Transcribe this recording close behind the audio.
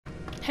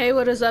Hey,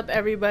 what is up,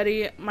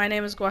 everybody? My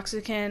name is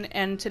Guaxican,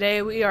 and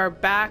today we are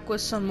back with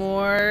some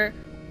more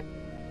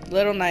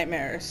Little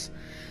Nightmares.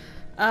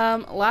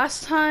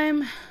 Last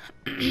time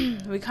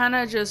we kind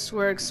of just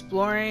were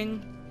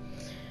exploring.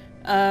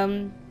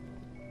 There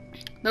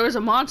was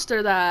a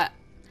monster that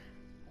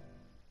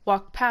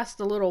walked past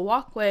the little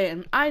walkway,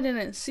 and I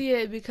didn't see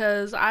it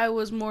because I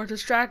was more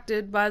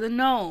distracted by the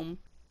gnome.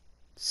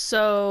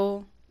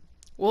 So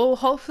we'll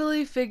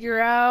hopefully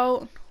figure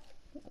out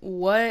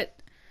what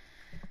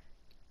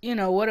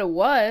what it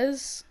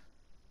was,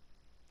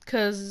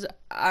 because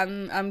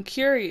I'm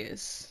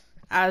curious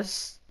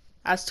as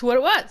to what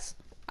it was,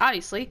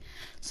 obviously.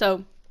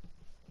 So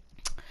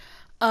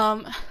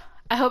I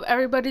hope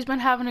everybody's been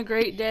having a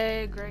great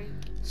day.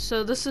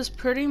 So this is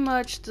pretty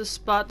much the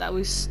spot that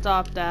we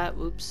stopped at.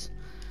 Whoops.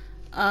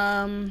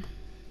 I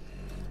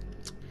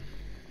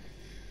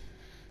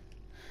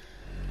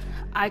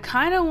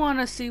kind of want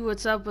to see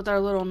what's up with our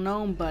little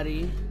gnome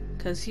buddy,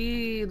 because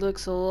he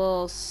looks a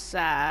little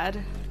sad,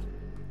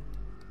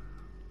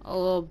 a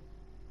little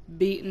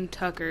beaten,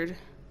 tuckered.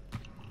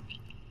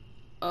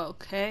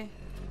 Okay.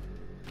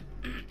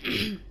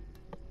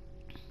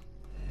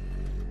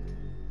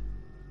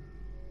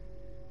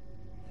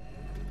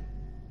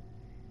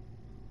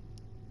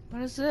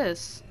 What is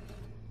this?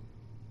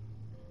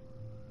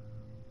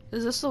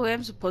 Is this the way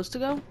I'm supposed to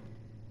go?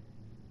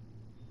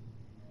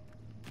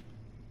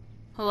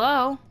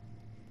 Hello?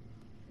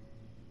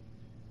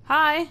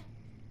 Hi?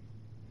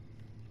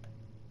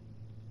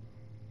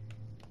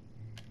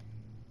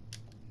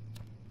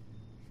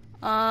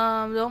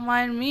 Don't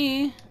mind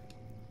me.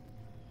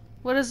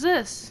 What is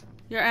this?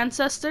 Your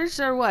ancestors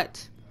or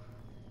what?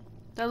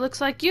 That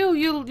looks like you.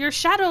 Your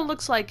shadow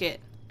looks like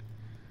it.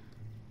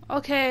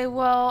 Okay,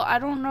 well, I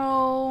don't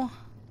know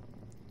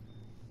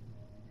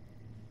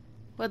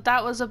what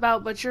that was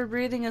about, but your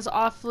breathing is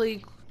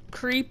awfully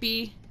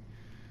creepy.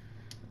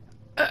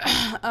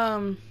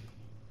 I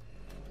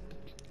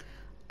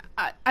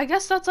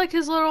guess that's like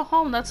his little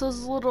home. That's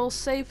his little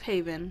safe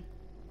haven.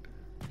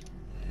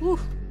 Whew.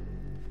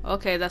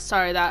 Okay,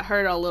 sorry, that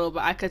hurt a little,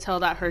 but I could tell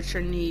that hurts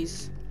your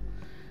knees.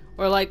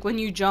 Or like when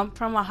you jump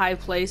from a high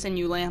place and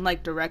you land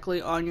like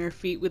directly on your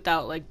feet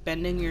without like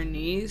bending your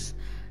knees.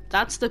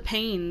 That's the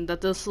pain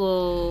that this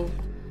little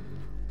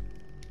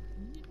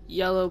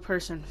yellow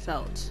person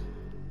felt.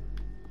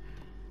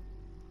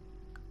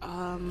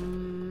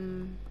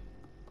 I'm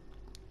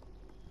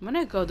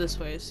gonna go this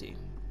way to see.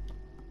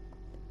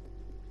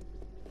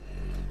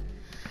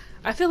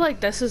 I feel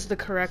like this is the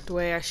correct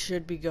way I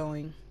should be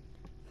going.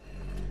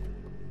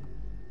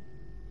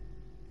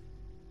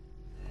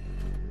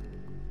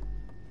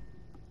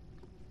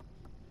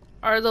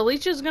 Are the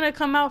leeches gonna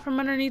come out from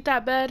underneath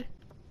that bed?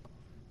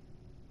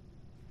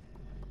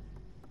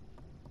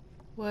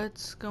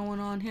 What's going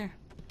on here?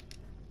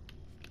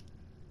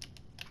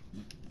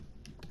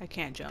 I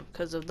can't jump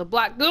because of the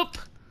black goop.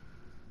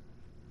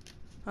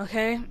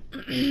 Okay.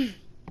 Is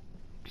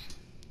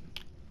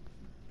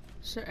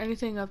there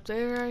anything up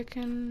there I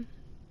can...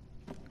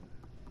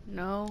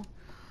 No.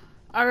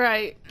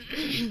 Alright,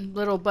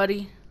 little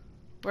buddy.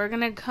 We're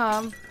gonna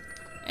come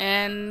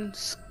and...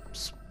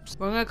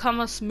 We're gonna come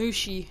a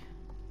smooshy.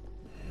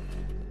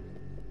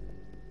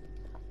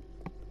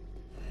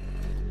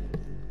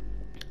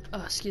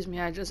 Oh, excuse me,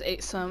 I just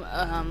ate some,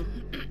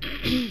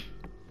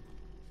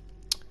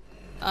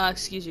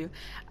 excuse you.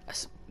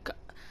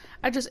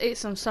 I just ate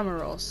some summer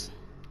rolls.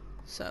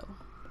 So.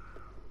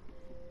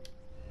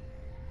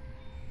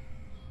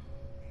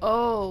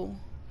 Oh.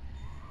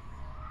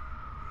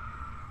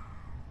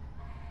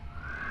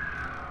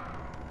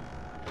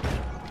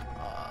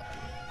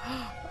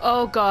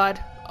 Oh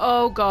God.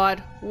 Oh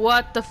God.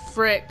 What the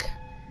frick?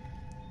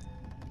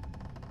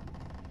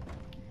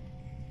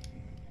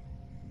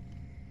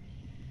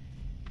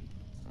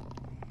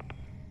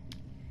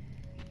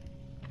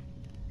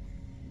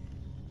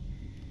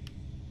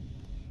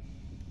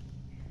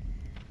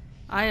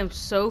 I am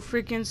so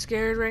freaking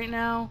scared right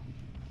now.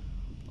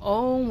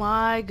 Oh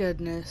my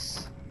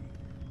goodness.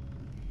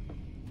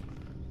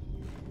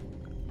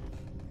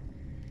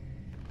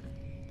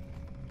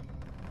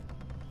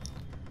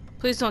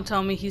 Please don't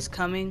tell me he's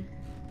coming.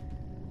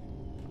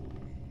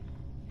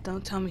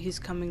 Don't tell me he's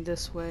coming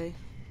this way.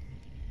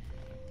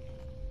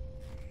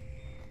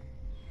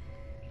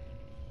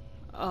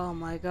 Oh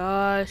my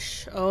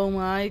gosh. Oh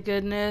my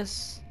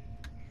goodness.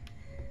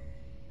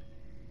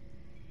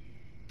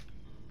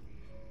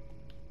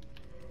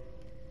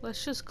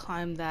 Let's just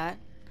climb that.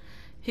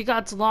 He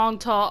got long,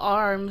 tall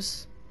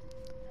arms.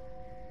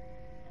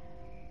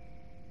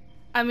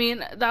 I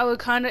mean, that would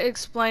kind of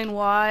explain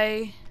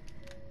why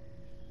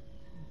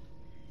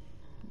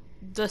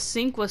the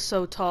sink was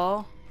so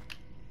tall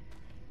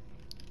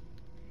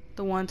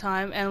the one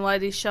time, and why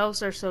these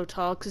shelves are so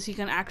tall, because he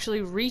can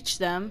actually reach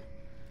them.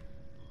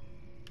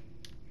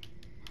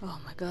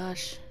 Oh my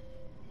gosh.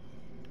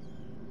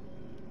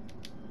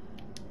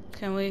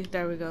 Can we?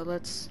 There we go.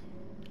 Let's...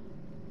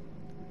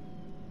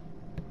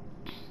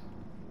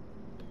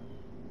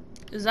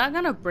 Is that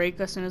gonna break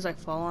as soon as I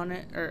fall on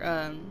it?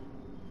 Or,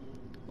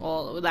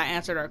 Well, that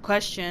answered our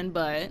question,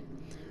 but...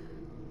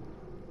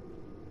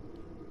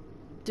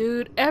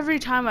 Dude, every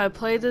time I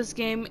play this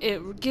game,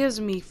 it gives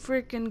me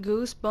freaking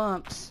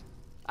goosebumps.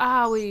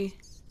 Owie.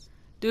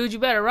 Dude, you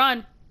better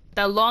run.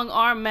 That long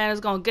arm man is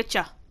gonna get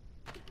ya.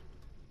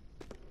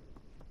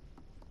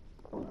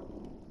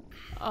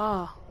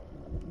 Oh.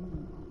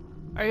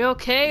 Are you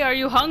okay? Are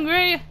you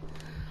hungry?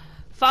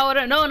 If I would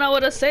have known, I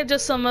would have saved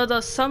just some of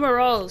the summer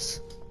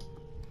rolls.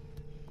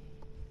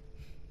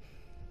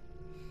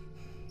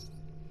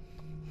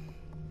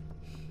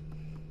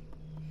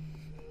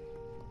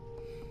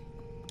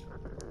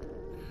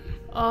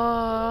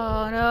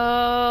 Oh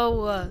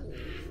no.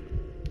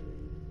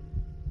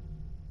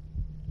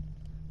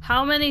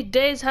 How many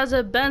days has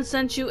it been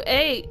since you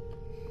ate?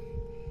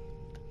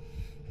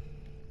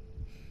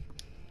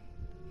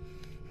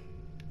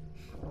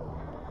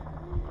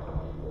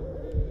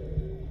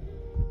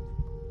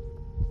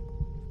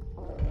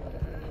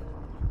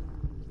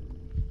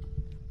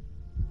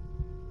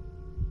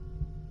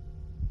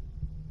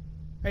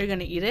 Are you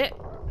gonna eat it?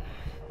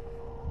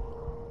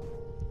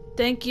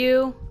 Thank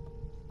you.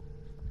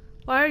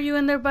 Why are you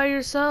in there by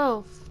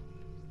yourself?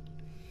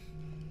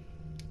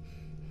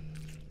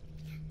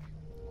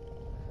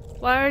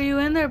 Why are you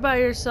in there by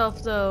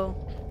yourself, though?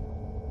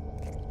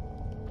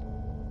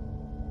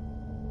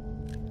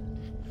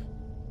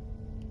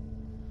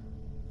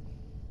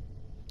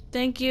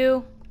 Thank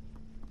you.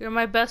 You're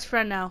my best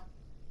friend now.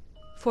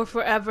 For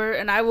forever,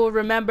 and I will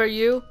remember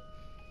you.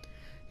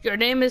 Your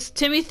name is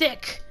Timmy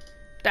Thick.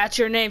 That's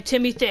your name,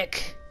 Timmy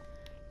Thick.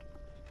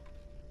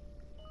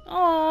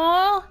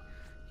 Aww,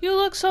 you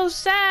look so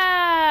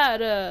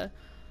sad.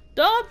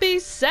 Don't be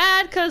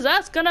sad, cause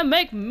that's gonna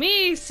make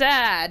me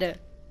sad.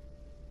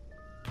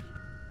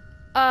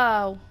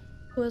 Oh,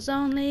 it was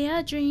only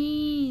a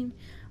dream.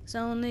 It was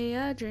only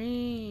a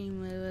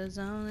dream. It was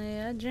only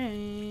a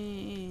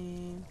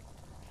dream.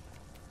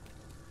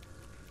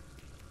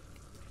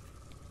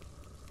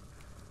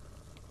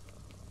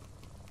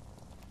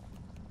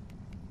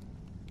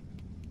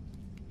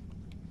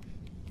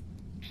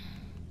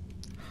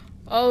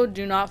 Oh,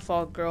 do not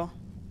fall, girl.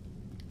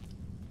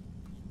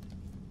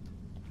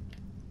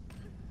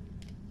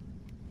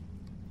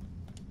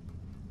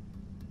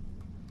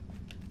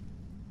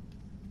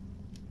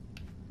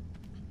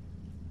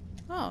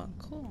 Oh,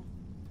 cool.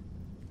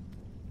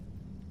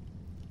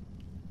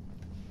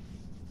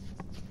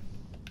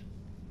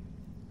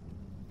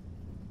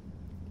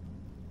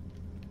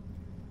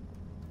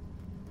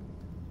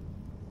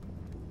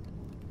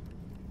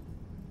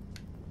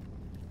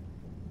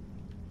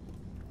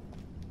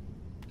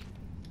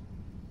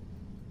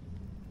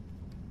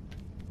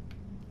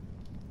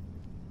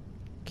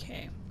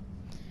 Okay.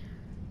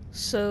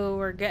 So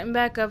we're getting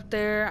back up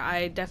there.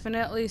 I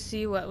definitely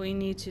see what we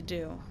need to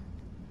do.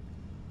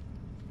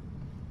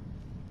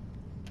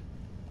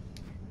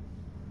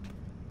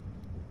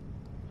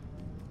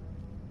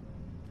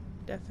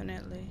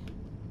 Definitely.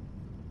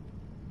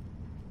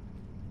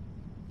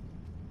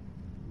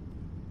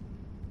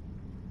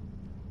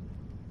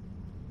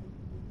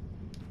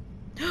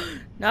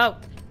 No.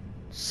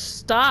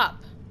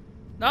 Stop.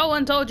 No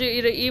one told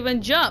you to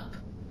even jump.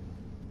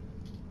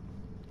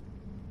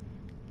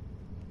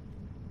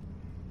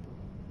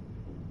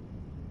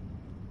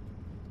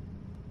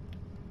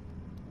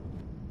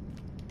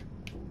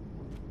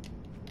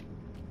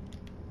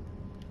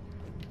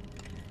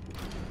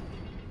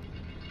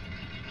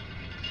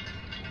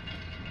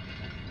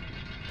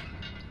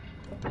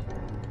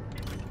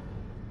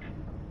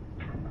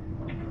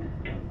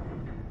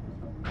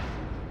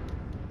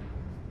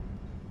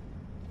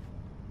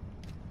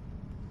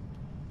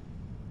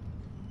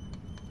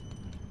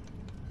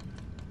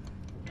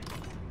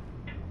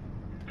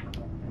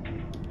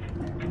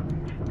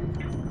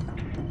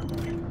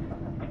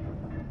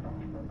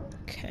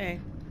 Okay.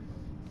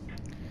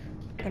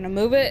 I'm gonna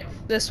move it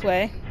this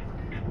way.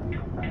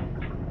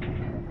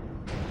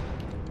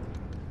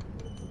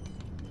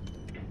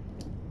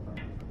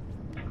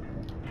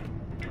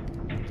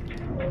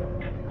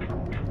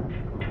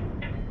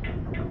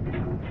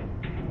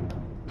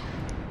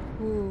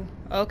 Ooh,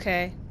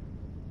 okay.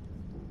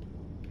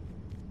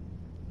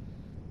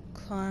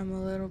 Climb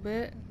a little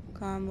bit,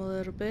 climb a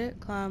little bit,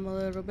 climb a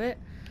little bit.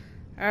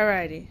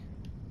 Alrighty.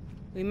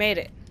 We made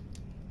it.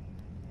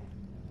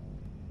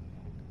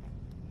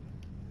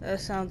 That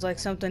sounds like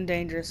something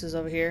dangerous is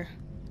over here.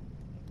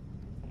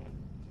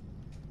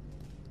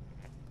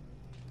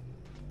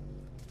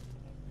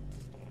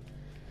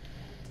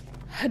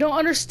 I don't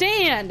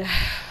understand.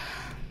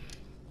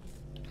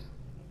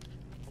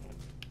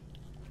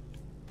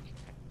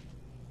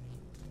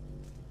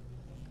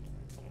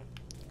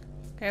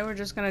 Okay, we're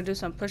just gonna do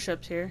some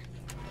push-ups here.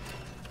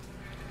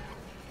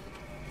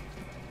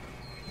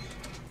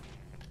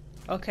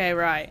 Okay,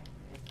 right.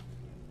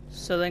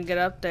 So then get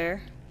up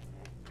there.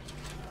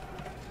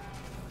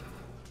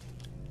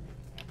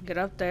 Get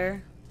up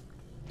there.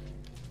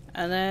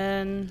 And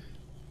then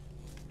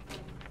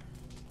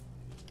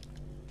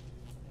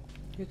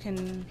you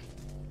can...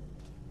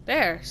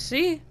 There,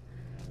 see?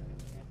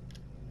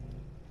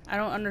 I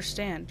don't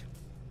understand.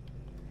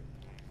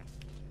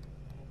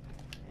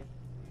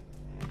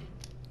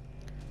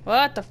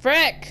 What the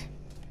frick?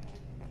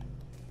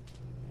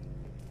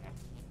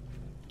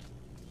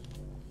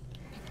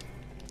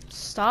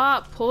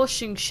 Stop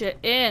pushing shit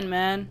in,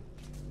 man.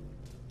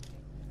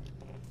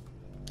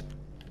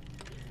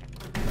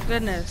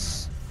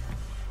 Goodness.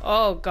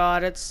 Oh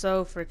god, it's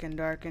so freaking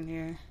dark in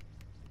here.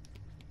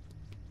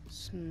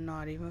 It's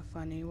not even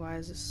funny. Why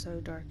is it so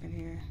dark in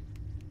here?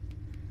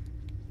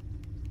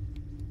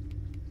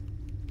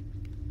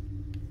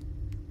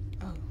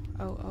 Oh.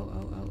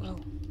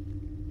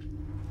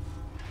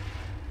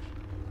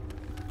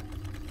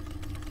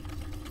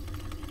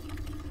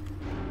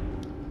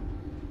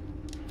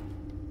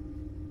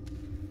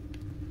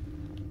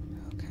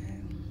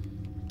 Okay.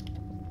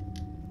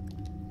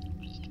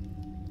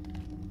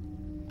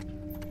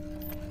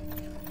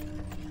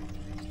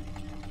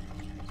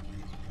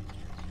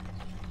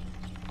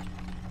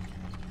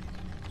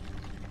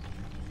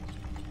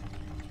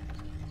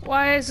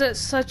 Why is it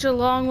such a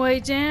long way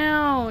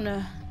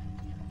down?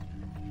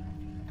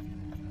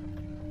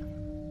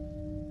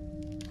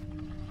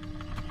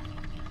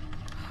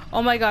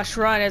 Oh my gosh,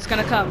 run, it's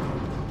gonna come.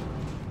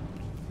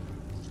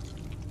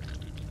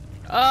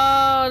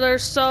 Oh,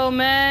 there's so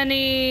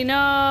many,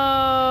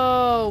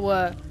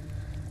 no!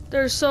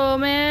 There's so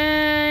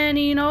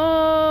many,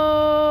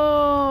 no!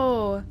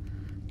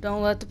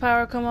 Don't let the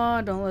power come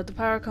on, don't let the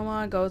power come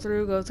on. Go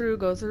through, go through,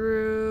 go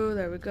through.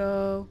 There we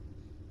go.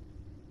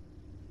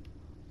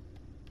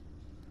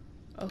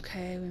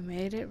 Okay, we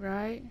made it,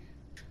 right?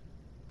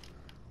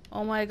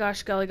 Oh my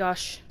gosh, golly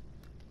gosh.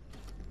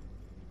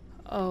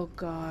 Oh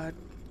god.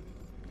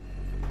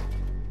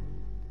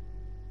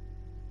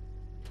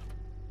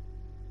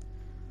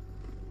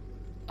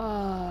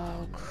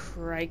 Oh,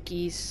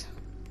 crikeys.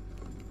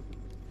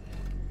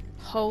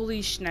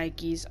 Holy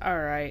shnikes.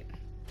 Alright.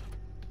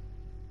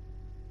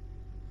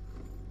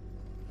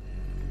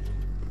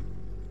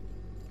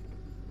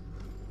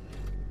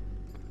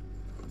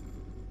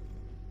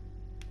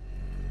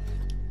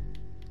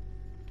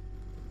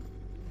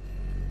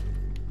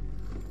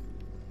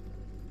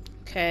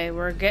 Okay,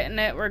 we're getting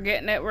it, we're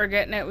getting it, we're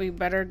getting it. We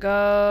better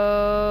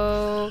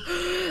go.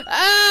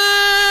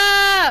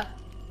 Ah!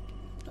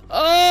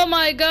 Oh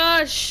my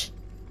gosh!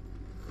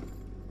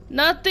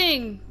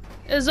 Nothing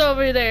is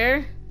over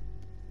there.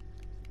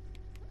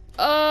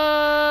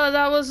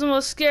 That was the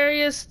most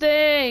scariest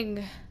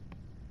thing.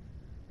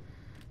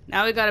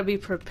 Now we gotta be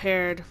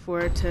prepared for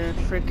it to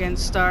freaking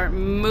start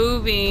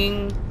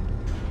moving.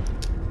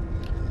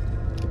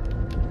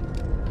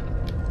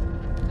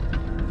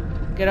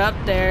 Get up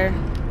there.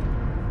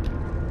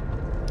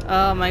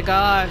 Oh my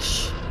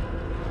gosh.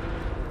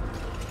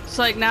 It's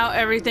like now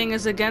everything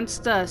is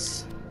against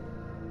us.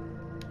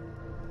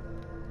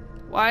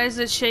 Why is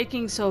it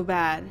shaking so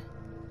bad?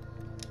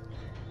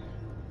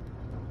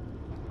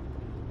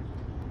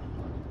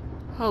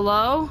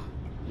 Hello?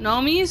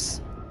 Nomies?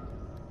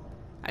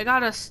 I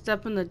gotta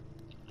step in the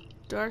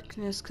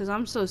darkness because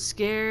I'm so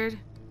scared.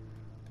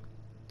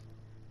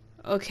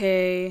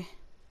 Okay.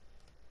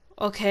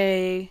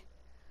 Okay.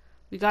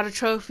 We got a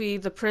trophy,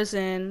 the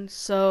prison,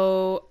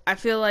 so I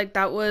feel like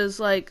that was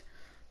like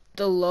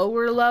the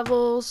lower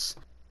levels.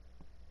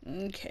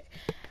 Okay.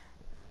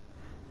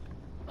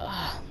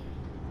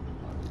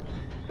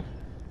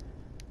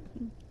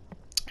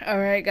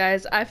 Alright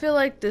guys, I feel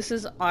like this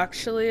is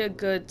actually a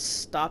good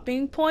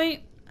stopping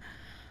point.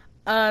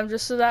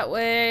 Just so that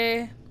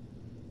way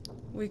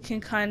we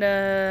can kind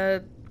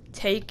of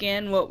take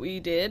in what we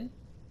did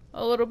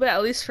a little bit,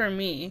 at least for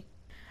me.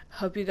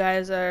 Hope you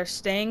guys are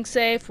staying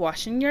safe,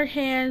 washing your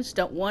hands,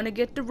 don't want to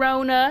get the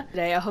Rona.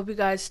 Today, I hope you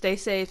guys stay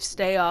safe,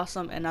 stay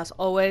awesome, and as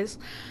always,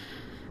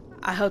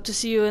 I hope to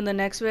see you in the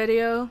next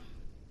video.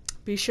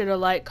 Be sure to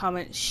like,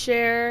 comment,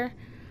 share,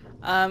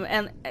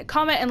 and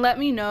comment and let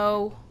me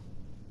know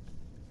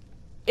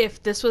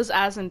if this was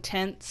as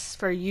intense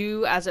for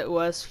you as it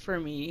was for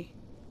me.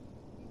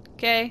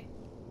 Okay?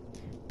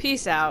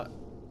 Peace out.